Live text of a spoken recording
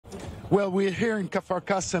Well, we're here in Kafar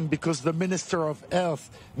Qasim because the Minister of Health,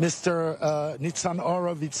 Mr. Nitzan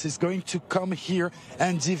Horowitz, is going to come here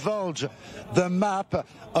and divulge the map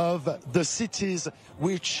of the cities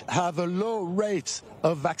which have a low rate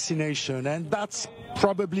of vaccination. And that's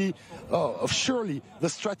probably, surely, the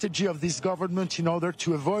strategy of this government in order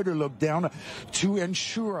to avoid a lockdown, to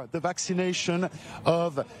ensure the vaccination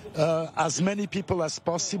of as many people as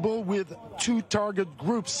possible, with two target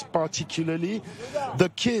groups particularly: the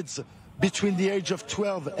kids between the age of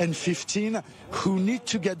 12 and 15 who need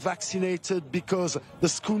to get vaccinated because the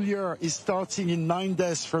school year is starting in 9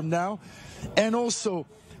 days from now, and also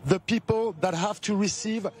the people that have to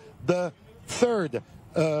receive the third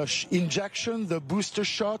injection, the booster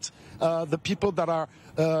shot, the people that are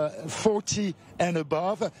 40 and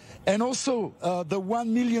above, and also the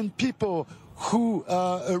 1 million people who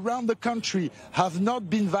around the country have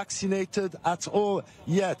not been vaccinated at all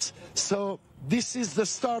yet. So this is the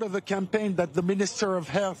start of a campaign that the Minister of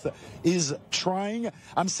Health is trying.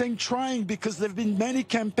 I'm saying trying because there have been many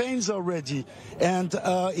campaigns already, and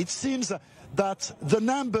it seems that the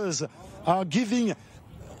numbers are giving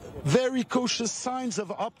very cautious signs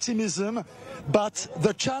of optimism, but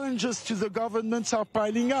the challenges to the government are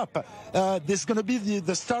piling up. There's going to be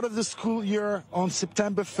the start of the school year on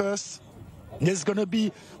September 1st. There's going to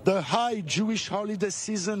be the high Jewish holiday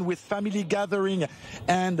season with family gathering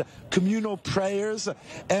and communal prayers.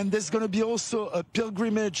 And there's going to be also a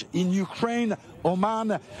pilgrimage in Ukraine,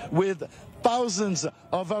 Oman, with thousands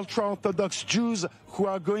of ultra-Orthodox Jews who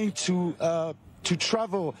are going to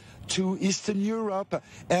travel to Eastern Europe.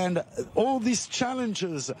 And all these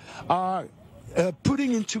challenges are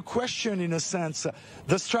putting into question, in a sense,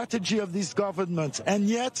 the strategy of this government. And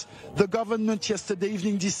yet, the government yesterday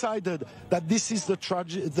evening decided that this is the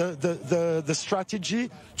strategy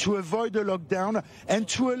to avoid a lockdown and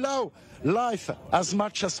to allow life as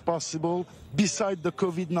much as possible beside the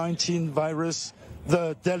COVID-19 virus,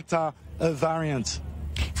 the Delta variant.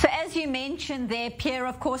 So as you mentioned there, Pierre,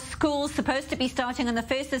 of course, school's supposed to be starting on the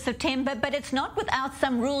 1st of September, but it's not without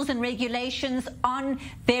some rules and regulations on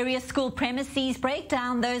various school premises. Break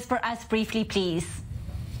down those for us briefly, please.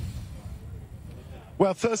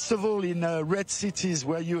 Well, first of all, in red cities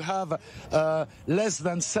where you have less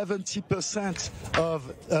than 70%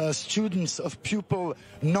 of students, of pupils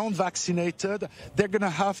non-vaccinated, they're going to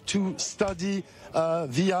have to study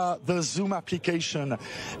via the Zoom application.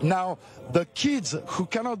 Now, the kids who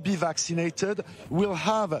cannot be vaccinated will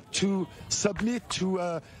have to submit to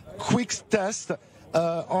a quick test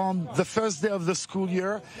on the first day of the school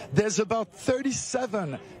year. There's about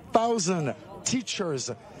 37,000 teachers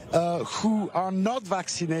who are not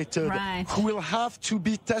vaccinated, right, who will have to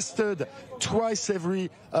be tested twice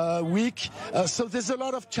every week. So there's a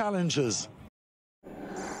lot of challenges.